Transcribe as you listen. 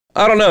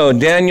I don't know.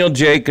 Daniel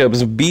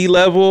Jacobs, B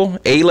level,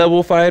 A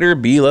level fighter,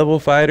 B level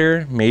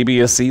fighter,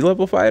 maybe a C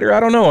level fighter. I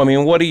don't know. I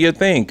mean, what do you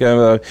think?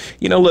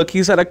 Look,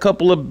 he's had a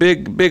couple of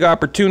big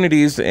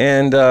opportunities,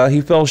 and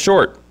he fell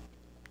short.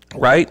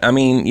 Right? I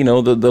mean,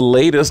 the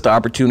latest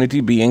opportunity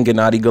being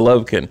Gennady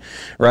Golovkin,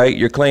 right?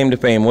 Your claim to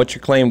fame. What's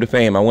your claim to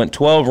fame? I went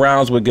 12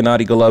 rounds with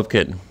Gennady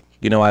Golovkin.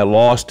 I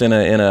lost in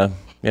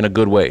a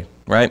good way,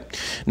 right?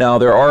 Now,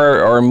 there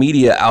are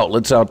media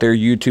outlets out there,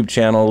 YouTube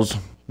channels,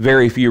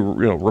 very few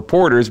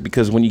reporters,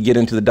 because when you get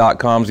into the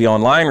 .coms, the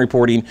online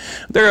reporting,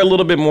 they're a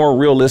little bit more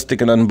realistic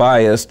and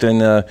unbiased,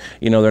 and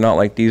they're not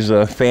like these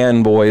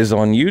fanboys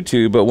on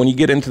YouTube. But when you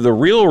get into the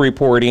real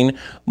reporting,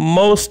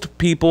 most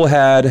people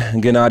had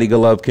Gennady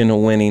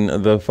Golovkin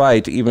winning the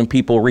fight. Even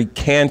people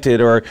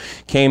recanted or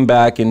came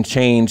back and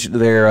changed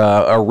their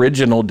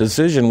original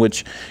decision,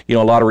 which a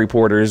lot of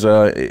reporters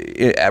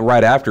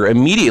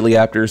immediately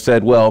after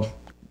said, well,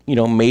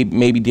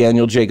 maybe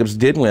Daniel Jacobs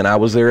did win. I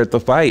was there at the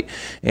fight.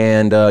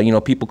 And,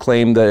 people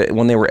claim that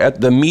when they were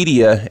at the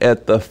media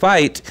at the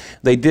fight,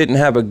 they didn't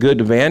have a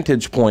good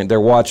vantage point.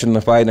 They're watching the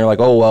fight and they're like,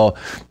 oh, well,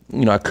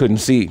 I couldn't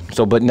see.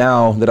 So, but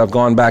now that I've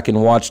gone back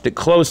and watched it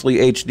closely,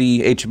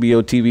 HD,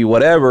 HBO TV,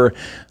 whatever,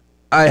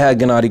 I had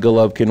Gennady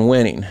Golovkin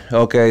winning.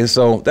 Okay,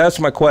 so that's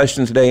my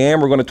question today.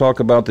 And we're going to talk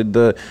about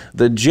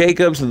the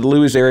Jacobs, the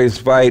Luis Arias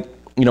fight.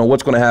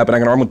 What's going to happen.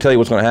 I'm going to tell you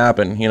what's going to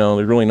happen.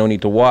 There's really no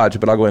need to watch,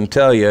 but I'll go ahead and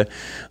tell you.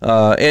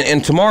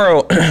 And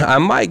tomorrow, I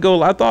might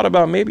go. I thought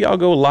about maybe I'll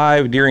go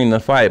live during the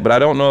fight, but I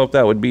don't know if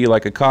that would be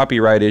like a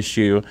copyright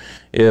issue.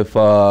 If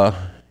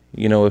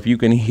if you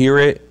can hear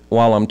it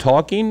while I'm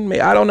talking,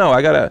 I don't know.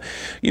 I gotta,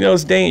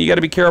 it's dang. You got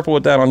to be careful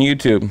with that on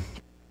YouTube.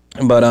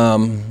 But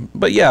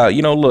yeah,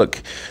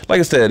 look, like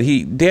I said,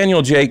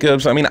 Daniel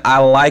Jacobs, I mean, I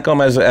like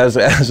him as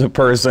a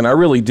person. I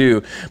really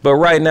do. But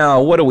right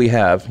now, what do we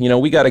have?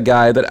 We got a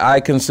guy that I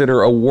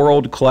consider a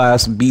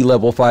world-class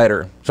B-level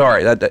fighter.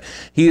 Sorry,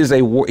 he's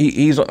I would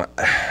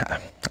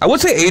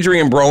say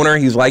Adrian Broner.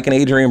 He's like an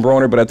Adrian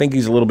Broner, but I think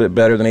he's a little bit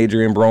better than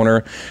Adrian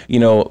Broner,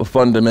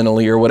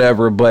 fundamentally or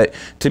whatever. But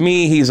to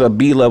me, he's a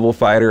B-level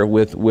fighter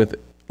with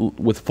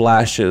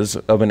flashes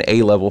of an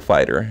A-level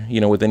fighter,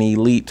 with an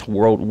elite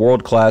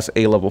world-class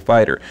A-level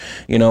fighter.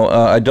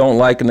 I don't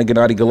like in the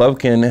Gennady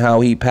Golovkin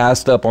how he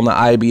passed up on the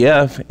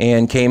IBF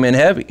and came in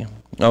heavy.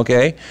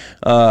 Okay,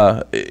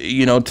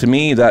 to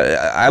me,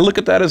 that I look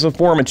at that as a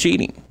form of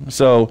cheating.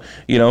 So,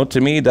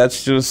 to me,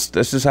 that's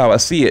just how I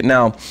see it.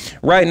 Now,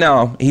 right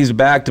now, he's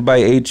backed by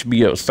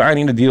HBO,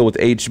 signing a deal with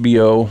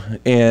HBO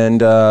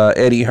and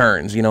Eddie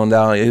Hearns.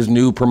 Now his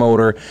new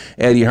promoter,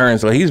 Eddie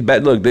Hearns. So he's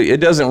look, it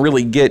doesn't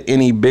really get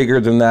any bigger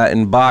than that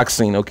in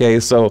boxing.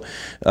 Okay, so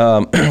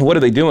what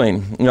are they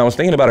doing? I was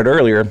thinking about it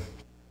earlier.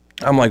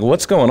 I'm like,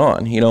 what's going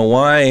on?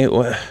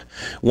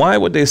 Why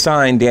would they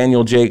sign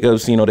Daniel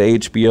Jacobs, to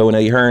HBO and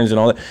Eddie Hearns and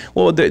all that?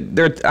 Well,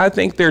 I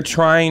think they're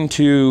trying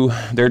to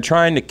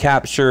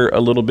capture a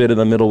little bit of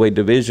the middleweight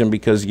division,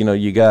 because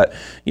you got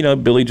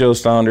Billy Joe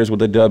Saunders with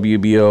the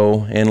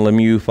WBO and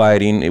Lemieux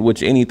fighting,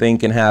 which anything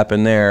can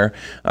happen there.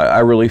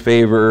 I really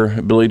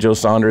favor Billy Joe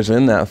Saunders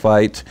in that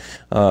fight,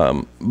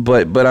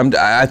 but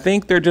I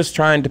think they're just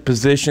trying to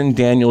position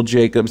Daniel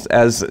Jacobs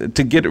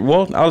to get a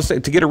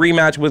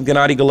rematch with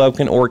Gennady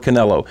Golovkin or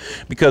Canelo,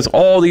 because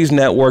all these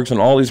networks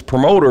and all these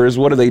promoters,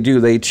 what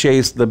do? They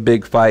chase the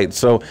big fight.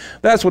 So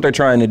that's what they're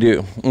trying to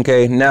do.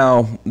 Okay,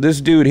 now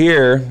this dude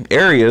here,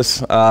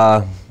 Arias,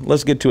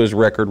 let's get to his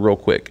record real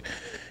quick.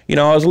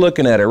 I was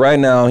looking at it right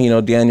now,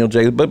 Daniel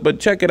Jacobs, but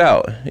check it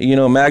out.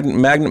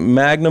 Magnum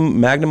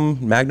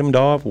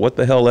Dov, what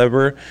the hell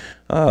ever,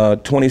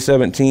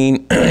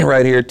 2017,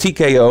 right here,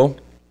 TKO.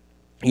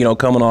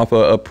 Coming off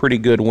a pretty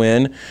good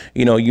win,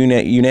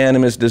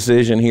 unanimous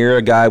decision here,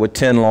 a guy with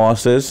 10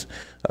 losses.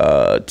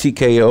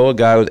 TKO, a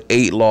guy with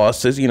 8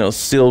 losses.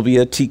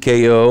 Sylvia,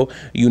 TKO,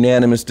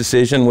 unanimous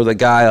decision with a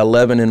guy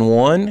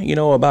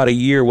 11-1. About a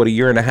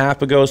year and a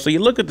half ago. So you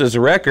look at this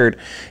record,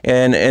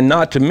 and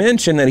not to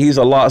mention that he's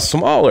a lot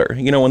smaller.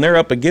 When they're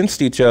up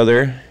against each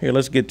other. Here,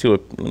 let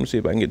me see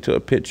if I can get to a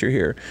picture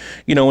here.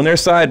 When they're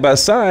side by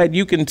side,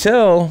 you can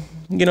tell.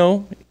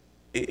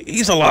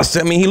 He's a lot.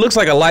 I mean, he looks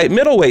like a light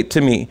middleweight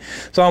to me.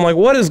 So I'm like,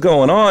 what is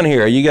going on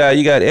here? You got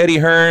Eddie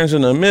Hearns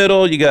in the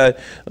middle. You got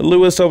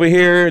Lewis over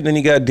here. Then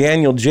you got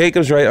Daniel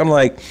Jacobs, right? I'm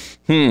like,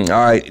 all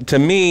right. To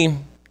me,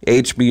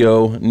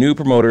 HBO, new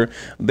promoter,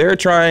 they're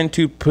trying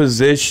to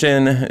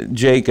position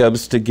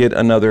Jacobs to get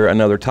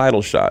another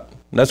title shot.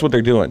 That's what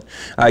they're doing.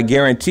 I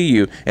guarantee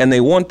you. And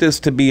they want this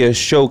to be a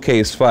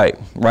showcase fight,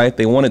 right?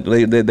 They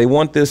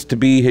want this to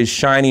be his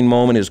shining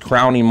moment, his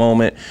crowning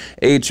moment.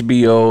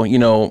 HBO,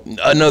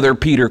 another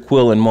Peter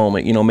Quillen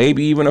moment.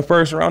 Maybe even a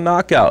first round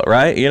knockout,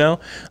 right?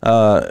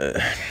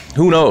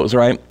 Who knows,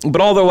 right?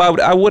 But although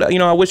I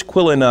wish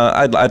Quillen,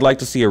 I'd like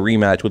to see a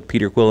rematch with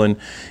Peter Quillen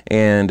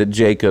and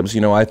Jacobs.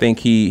 I think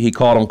he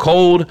caught him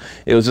cold.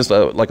 It was just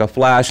like a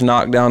flash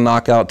knockdown,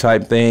 knockout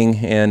type thing,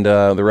 and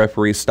the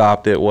referee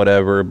stopped it,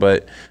 whatever.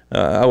 But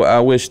I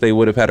wish they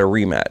would have had a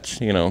rematch,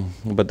 you know.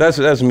 But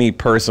that's me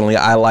personally.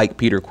 I like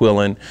Peter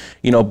Quillen.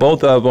 You know,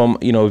 both of them,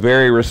 you know,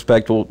 very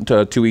respectful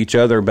to each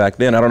other back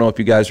then. I don't know if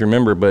you guys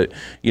remember, but,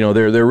 you know,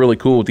 they're really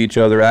cool with each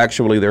other.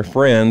 Actually, they're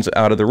friends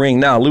out of the ring.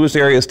 Now, Luis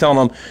Arias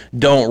telling him,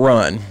 don't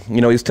run.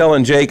 You know, he's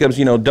telling Jacobs,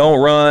 you know,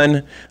 don't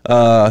run.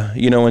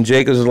 You know, and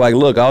Jacobs is like,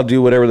 look, I'll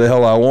do whatever the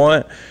hell I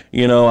want.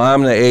 You know,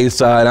 I'm the A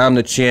side. I'm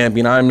the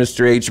champion. I'm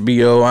Mr.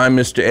 HBO. I'm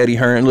Mr. Eddie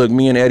Hearn. Look,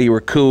 me and Eddie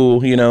were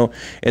cool, you know.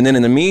 And then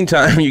in the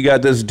meantime, you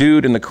got this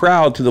dude in the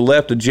crowd to the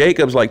left of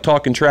Jacobs, like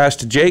talking trash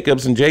to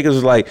Jacobs. And Jacobs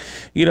is like,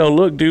 you know,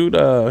 look, dude,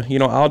 you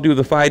know, I'll do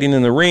the fighting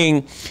in the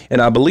ring.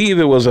 And I believe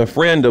it was a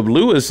friend of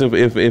Lewis,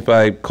 if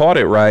I caught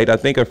it right. I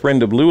think a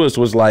friend of Lewis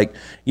was like,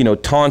 you know,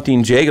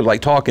 taunting Jacobs,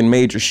 like talking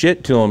major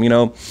shit to him, you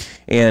know.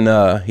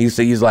 And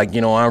he's like,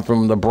 you know, I'm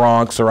from the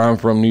Bronx, or I'm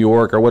from New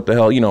York, or what the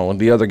hell, you know,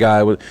 the other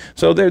guy was.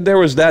 So there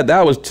was that.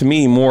 That was, to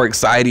me, more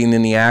exciting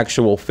than the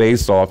actual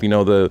face-off, you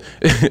know, the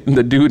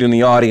the dude in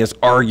the audience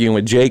arguing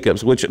with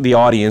Jacobs, which the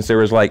audience, there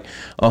was like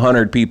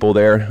 100 people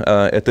there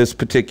at this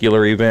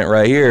particular event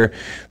right here.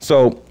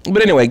 So,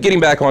 but anyway, getting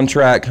back on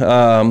track.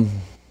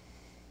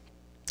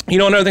 You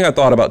know, another thing I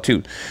thought about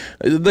too,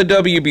 the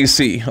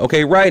WBC.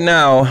 Okay, right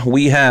now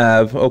we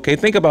have, okay,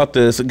 think about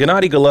this.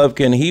 Gennady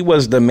Golovkin, he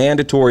was the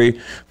mandatory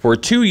for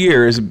 2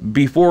 years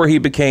before he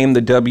became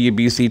the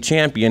WBC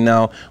champion.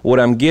 Now, what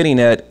I'm getting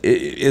at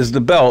is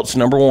the belts,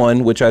 number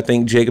one, which I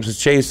think Jacobs is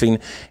chasing,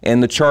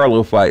 and the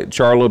Charlo fight.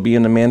 Charlo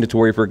being the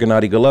mandatory for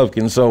Gennady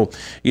Golovkin. So,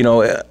 you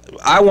know,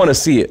 I want to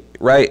see it,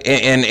 right?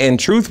 And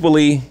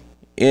truthfully,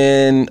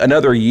 in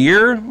another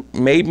year,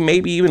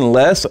 maybe even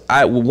less,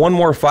 one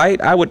more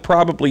fight, I would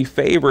probably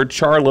favor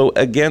Charlo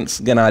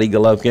against Gennady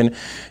Golovkin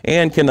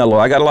and Canelo.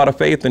 I got a lot of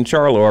faith in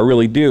Charlo, I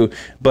really do.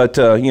 But,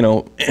 you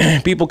know,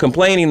 people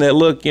complaining that,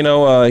 look, you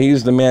know,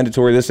 he's the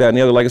mandatory, this, that, and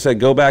the other. Like I said,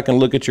 go back and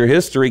look at your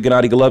history.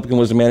 Gennady Golovkin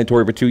was the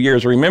mandatory for 2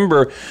 years.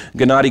 Remember,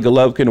 Gennady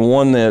Golovkin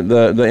won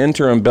the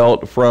interim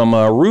belt from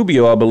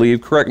Rubio, I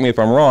believe. Correct me if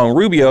I'm wrong.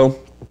 Rubio.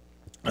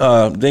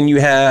 Then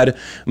you had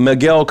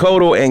Miguel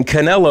Cotto and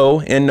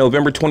Canelo in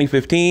November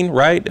 2015,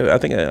 right? I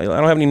think I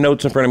don't have any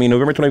notes in front of me.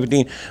 November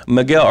 2015,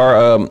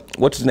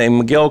 what's his name?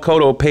 Miguel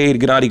Cotto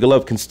paid Gennady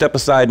Golovkin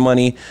step-aside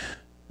money.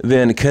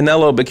 Then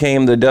Canelo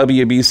became the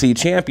WBC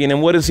champion,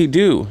 and what does he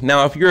do?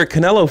 Now, if you're a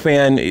Canelo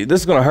fan, this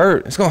is going to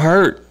hurt. It's going to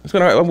hurt. It's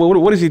going to hurt.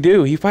 What does he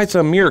do? He fights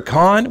Amir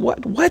Khan?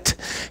 What?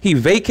 He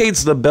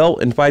vacates the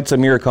belt and fights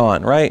Amir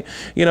Khan, right?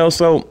 You know,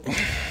 so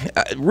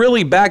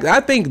really I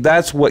think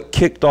that's what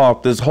kicked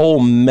off this whole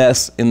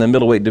mess in the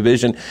middleweight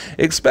division,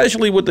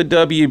 especially with the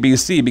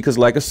WBC, because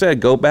like I said,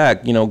 go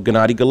back, you know,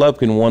 Gennady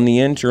Golovkin won the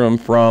interim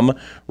from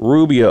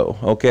Rubio,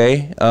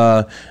 okay?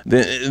 And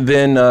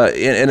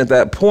at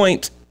that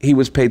point, he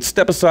was paid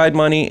step-aside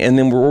money, and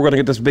then we're going to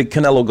get this big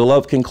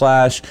Canelo-Golovkin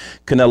clash.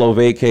 Canelo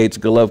vacates,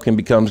 Golovkin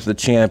becomes the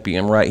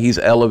champion, right? He's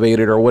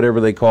elevated, or whatever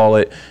they call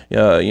it,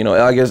 you know,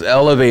 I guess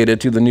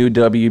elevated to the new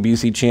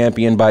WBC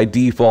champion by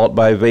default,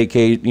 by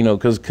vacate, you know,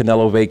 because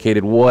Canelo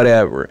vacated,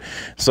 whatever.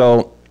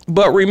 So,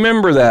 but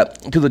remember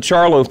that to the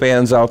Charlo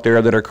fans out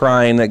there that are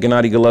crying that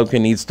Gennady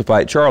Golovkin needs to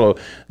fight Charlo.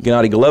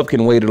 Gennady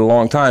Golovkin waited a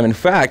long time. In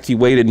fact, he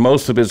waited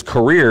most of his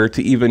career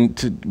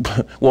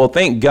well,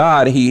 thank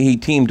God he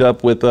teamed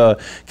up with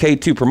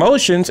K2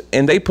 Promotions,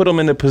 and they put him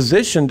in a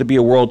position to be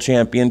a world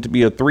champion, to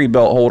be a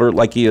 3-belt holder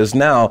like he is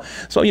now.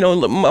 So, you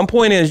know, my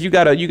point is you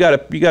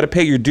gotta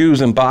pay your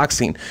dues in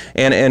boxing.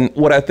 And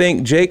what I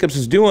think Jacobs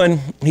is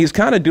doing, he's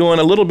kind of doing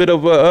a little bit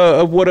of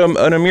what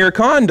an Amir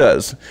Khan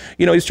does.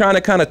 You know, he's trying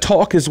to kind of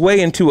talk his way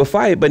into a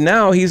fight, but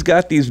now he's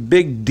got these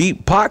big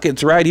deep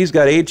pockets, right? He's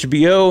got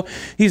HBO,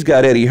 he's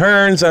got Eddie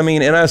Hearns. I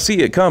mean, and I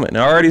see it coming.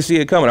 I already see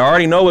it coming. I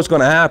already know what's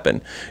going to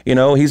happen. You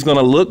know, he's going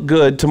to look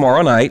good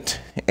tomorrow night,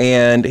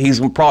 and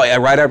he's probably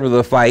right after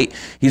the fight,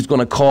 he's going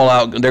to call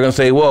out. They're going to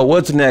say, well,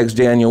 what's next,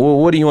 Daniel? Well,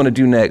 what do you want to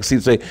do next?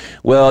 He'd say,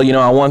 well, you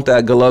know, I want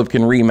that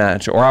Golovkin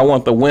rematch, or I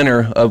want the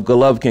winner of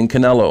Golovkin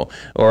Canelo,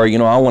 or, you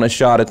know, I want a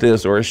shot at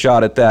this or a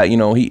shot at that. You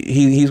know,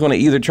 he's going to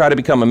either try to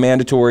become a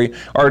mandatory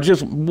or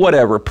just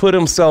whatever, put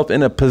himself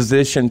in a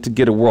position to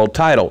get a world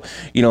title.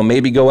 You know,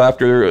 maybe go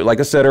after,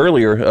 like I said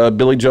earlier,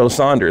 Billy Joe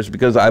Saunders,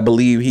 because I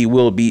believe he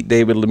will beat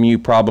David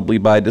Lemieux probably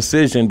by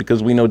decision,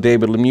 because we know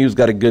David Lemieux's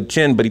got a good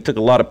chin, but he took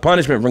a lot of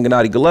punishment from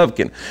Gennady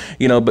Golovkin.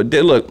 You know, but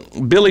look,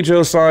 Billy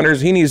Joe Saunders,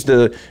 he needs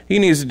to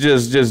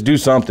just do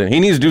something.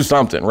 He needs to do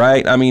something,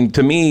 right? I mean,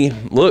 to me,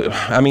 look,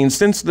 I mean,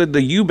 since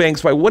the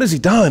Eubanks fight, what has he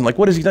done? Like,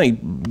 what has he done? He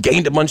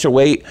gained a bunch of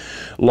weight,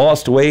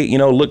 lost weight, you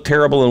know, looked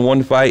terrible in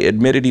one fight,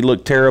 admitted he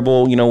looked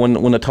terrible, you know,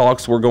 when the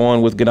talks were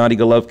going with Gennady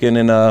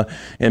Golovkin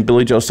and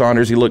Billy Joe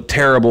Saunders, he looked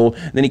terrible.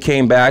 Then he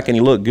came back and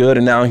he looked good,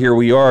 and now here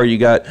we are. You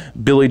got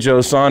Billy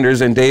Joe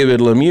Saunders and David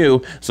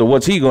Lemieux. So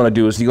what's he going to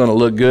do? Is he going to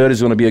look good?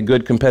 Is it going to be a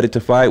good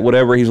competitive fight?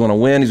 Whatever, he's going to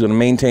win. He's going to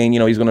maintain, you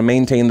know, he's going to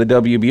maintain the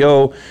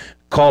WBO,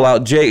 call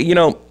out Jay, you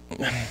know,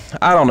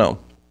 I don't know.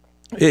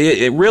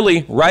 It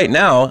really right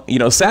now, you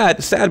know, sad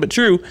but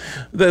true.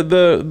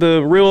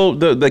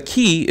 The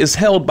key is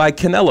held by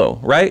Canelo,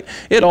 right?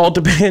 It all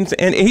depends,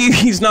 and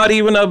he's not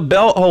even a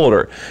belt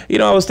holder. You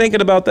know, I was thinking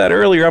about that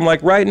earlier. I'm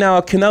like, right now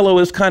Canelo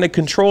is kind of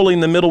controlling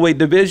the middleweight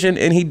division,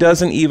 and he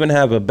doesn't even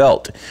have a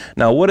belt.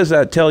 Now, what does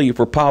that tell you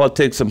for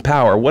politics and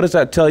power? What does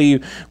that tell you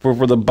for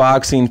the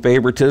boxing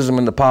favoritism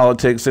and the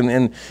politics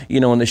and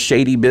you know, and the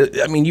shady bit?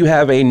 I mean, you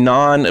have a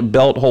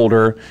non-belt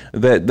holder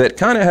that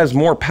kind of has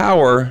more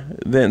power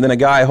than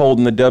a guy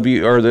holding the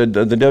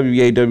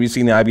WBA, WBC,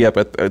 and the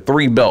IBF at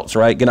 3 belts,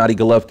 right? Gennady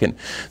Golovkin.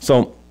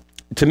 So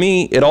to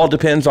me, it all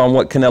depends on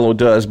what Canelo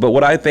does. But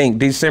what I think,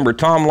 December,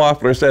 Tom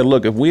Loeffler said,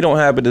 look, if we don't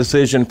have a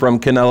decision from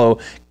Camp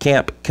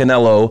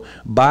Canelo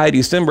by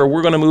December,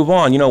 we're going to move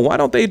on. You know, why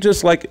don't they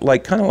just kind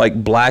of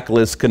like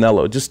blacklist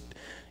Canelo? Just,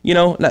 you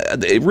know,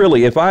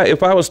 really, if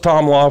I was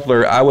Tom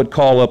Loeffler, I would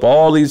call up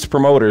all these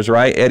promoters,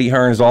 right? Eddie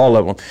Hearns, all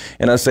of them.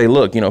 And I say,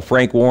 look, you know,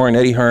 Frank Warren,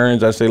 Eddie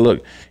Hearns, I say,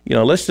 look, you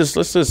know, let's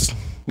just,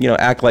 you know,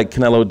 act like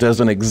Canelo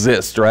doesn't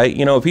exist, right?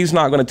 You know, if he's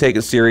not going to take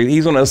it serious,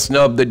 he's going to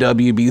snub the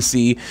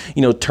WBC,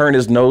 you know, turn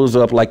his nose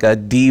up like a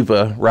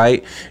diva,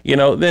 right? You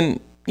know, then,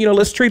 you know,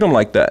 let's treat him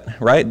like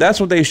that, right? That's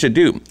what they should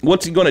do.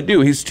 What's he going to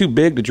do? He's too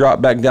big to drop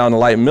back down to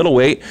light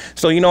middleweight.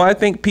 So, you know, I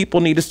think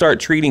people need to start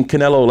treating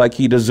Canelo like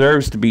he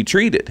deserves to be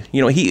treated.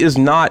 You know, he is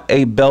not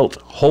a belt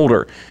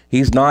holder.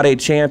 He's not a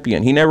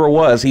champion. He never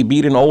was. He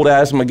beat an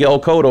old-ass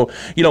Miguel Cotto.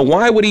 You know,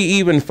 why would he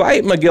even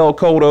fight Miguel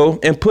Cotto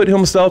and put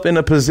himself in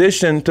a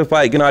position to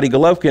fight Gennady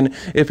Golovkin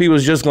if he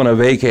was just going to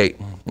vacate,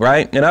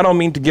 right? And I don't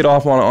mean to get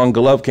off on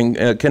Golovkin,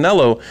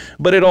 Canelo,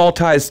 but it all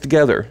ties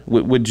together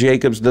with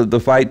Jacobs, the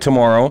fight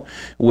tomorrow,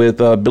 with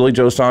Billy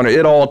Joe Saunders.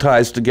 It all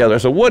ties together.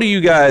 So what do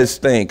you guys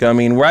think? I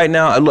mean, right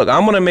now, look,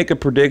 I'm going to make a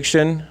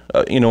prediction,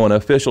 you know, an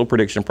official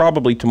prediction,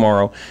 probably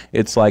tomorrow.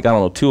 It's like, I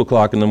don't know, 2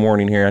 o'clock in the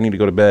morning here. I need to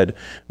go to bed.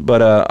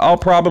 But I'll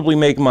probably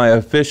make my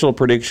official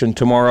prediction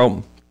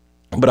tomorrow.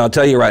 But I'll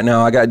tell you right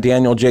now, I got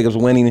Daniel Jacobs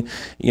winning,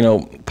 you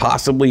know,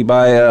 possibly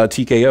by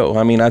TKO.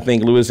 I mean, I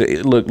think Lewis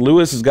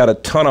has got a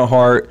ton of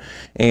heart,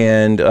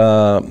 and,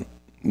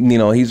 you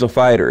know, he's a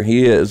fighter.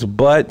 He is.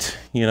 But,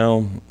 you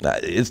know,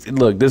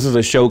 look, this is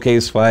a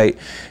showcase fight.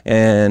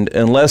 And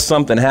unless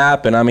something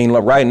happened, I mean,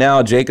 right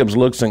now, Jacobs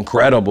looks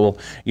incredible.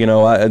 You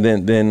know,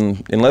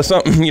 then unless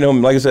something, you know,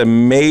 like I said,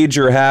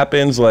 major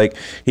happens, like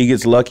he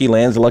gets lucky,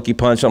 lands a lucky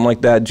punch, something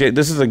like that.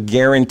 This is a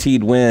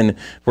guaranteed win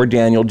for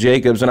Daniel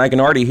Jacobs. And I can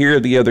already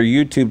hear the other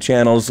YouTube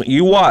channels.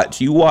 You watch.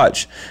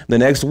 The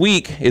next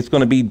week, it's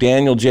going to be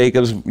Daniel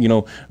Jacobs, you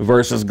know,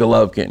 versus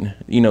Golovkin.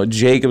 You know,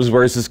 Jacobs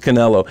versus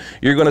Canelo.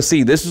 You're going to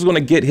see this is going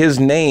to get his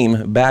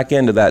name back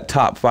into that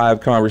top 5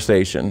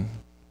 conversation.